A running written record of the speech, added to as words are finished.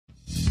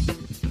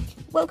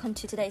Welcome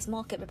to today's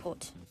market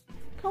report.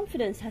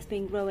 Confidence has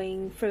been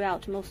growing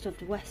throughout most of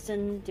the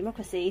Western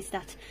democracies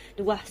that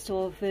the worst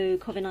of the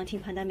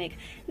COVID-19 pandemic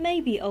may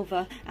be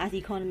over as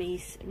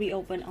economies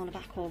reopen on the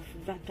back of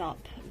ramped-up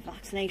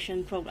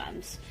vaccination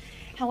programs.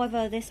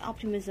 However, this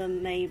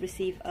optimism may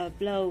receive a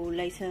blow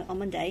later on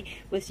Monday,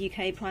 with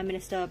UK Prime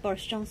Minister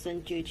Boris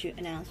Johnson due to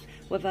announce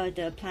whether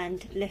the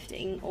planned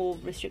lifting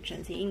of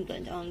restrictions in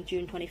England on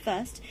June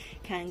 21st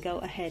can go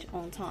ahead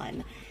on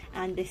time.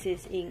 And this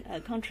is in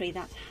a country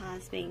that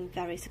has been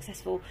very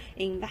successful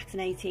in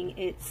vaccinating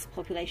its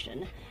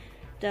population.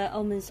 The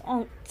omens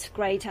aren't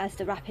great as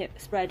the rapid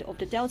spread of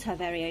the Delta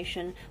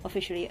variation,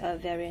 officially a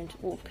variant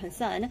of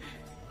concern,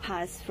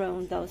 has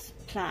thrown those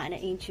plans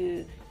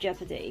into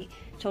jeopardy.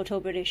 Total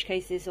British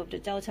cases of the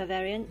Delta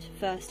variant,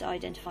 first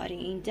identified in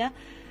India,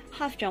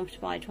 have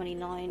jumped by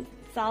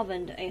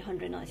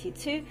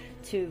 29,892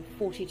 to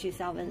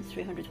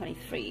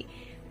 42,323.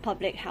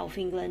 Public Health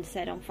England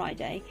said on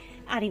Friday,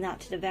 adding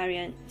that the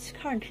variant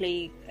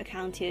currently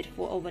accounted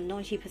for over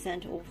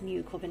 90% of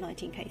new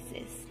COVID-19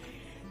 cases.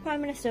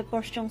 Prime Minister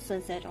Boris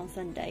Johnson said on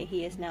Sunday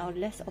he is now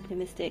less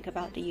optimistic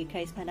about the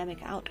UK's pandemic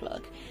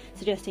outlook,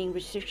 suggesting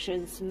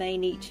restrictions may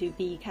need to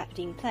be kept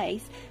in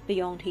place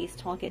beyond his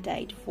target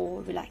date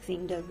for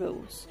relaxing the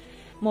rules.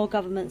 More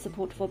government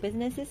support for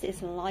businesses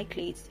is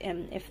likely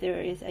if there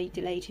is a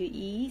delay to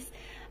ease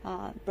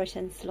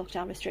Britain's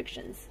lockdown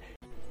restrictions.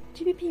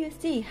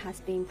 GBP/USD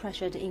has been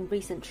pressured in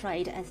recent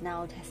trade and is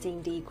now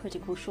testing the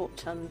critical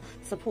short-term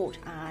support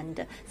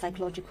and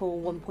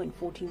psychological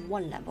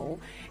 1.41 level.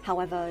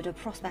 However, the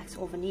prospects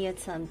of a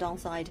near-term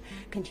downside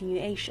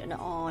continuation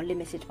are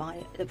limited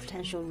by the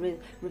potential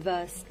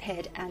reverse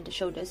head and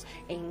shoulders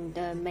in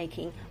the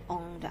making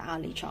on the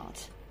hourly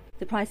chart.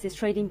 The price is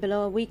trading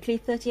below a weekly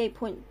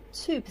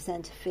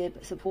 38.2%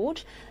 fib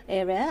support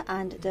area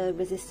and the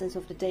resistance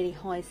of the daily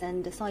highs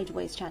and the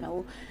sideways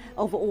channel.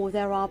 Overall,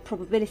 there are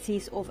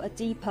probabilities of a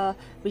deeper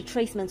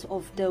retracement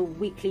of the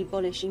weekly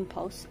bullish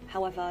impulse.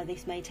 However,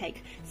 this may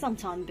take some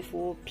time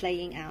before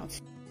playing out.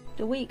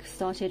 The week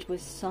started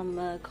with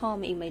some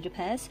calm in major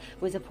pairs,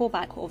 with a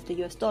pullback of the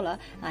US dollar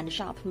and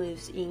sharp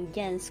moves in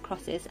yens,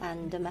 crosses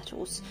and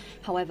metals.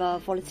 However,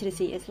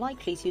 volatility is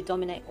likely to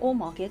dominate all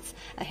markets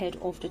ahead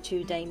of the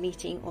two-day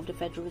meeting of the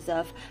Federal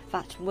Reserve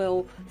that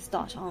will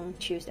start on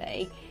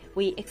Tuesday.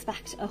 We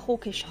expect a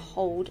hawkish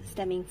hold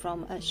stemming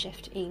from a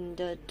shift in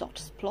the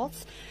dot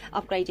plots,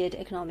 upgraded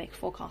economic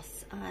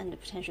forecasts and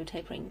potential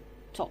tapering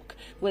talk,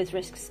 with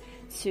risks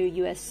to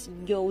US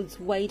yields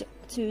weighed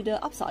to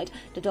the upside.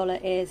 The dollar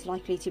is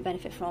likely to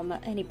benefit from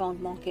any bond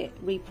market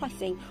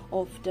repricing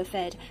of the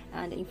Fed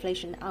and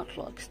inflation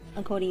outlooks,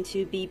 according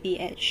to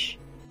BBH.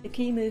 The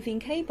key move in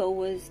cable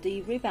was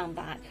the rebound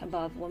back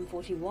above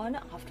 141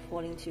 after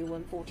falling to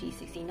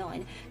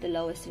 140.69, the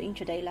lowest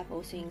intraday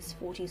level since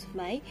 14th of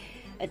May.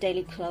 A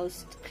daily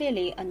close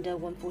clearly under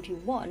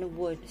 141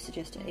 would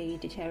suggest a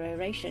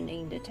deterioration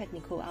in the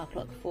technical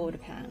outlook for the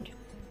pound.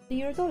 The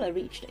euro-dollar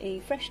reached a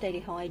fresh daily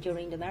high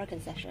during the American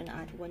session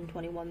at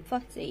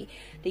 121.30.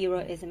 The euro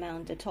is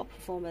among the top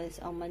performers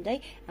on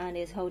Monday and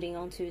is holding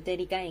on to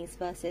daily gains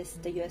versus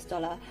the US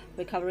dollar,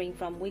 recovering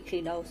from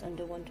weekly lows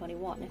under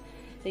 121.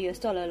 The US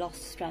dollar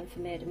lost strength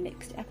amid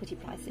mixed equity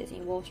prices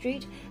in Wall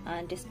Street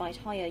and despite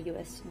higher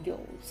US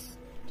yields.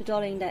 The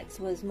dollar index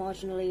was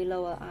marginally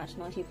lower at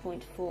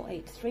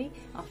 90.483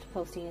 after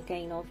posting a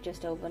gain of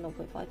just over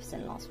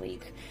 0.5% last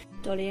week.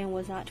 Dollar yen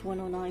was at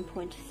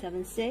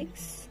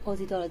 109.76.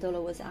 Aussie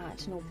dollar was at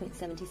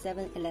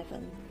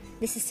 0.7711.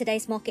 This is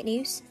today's market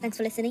news. Thanks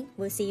for listening.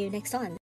 We'll see you next time.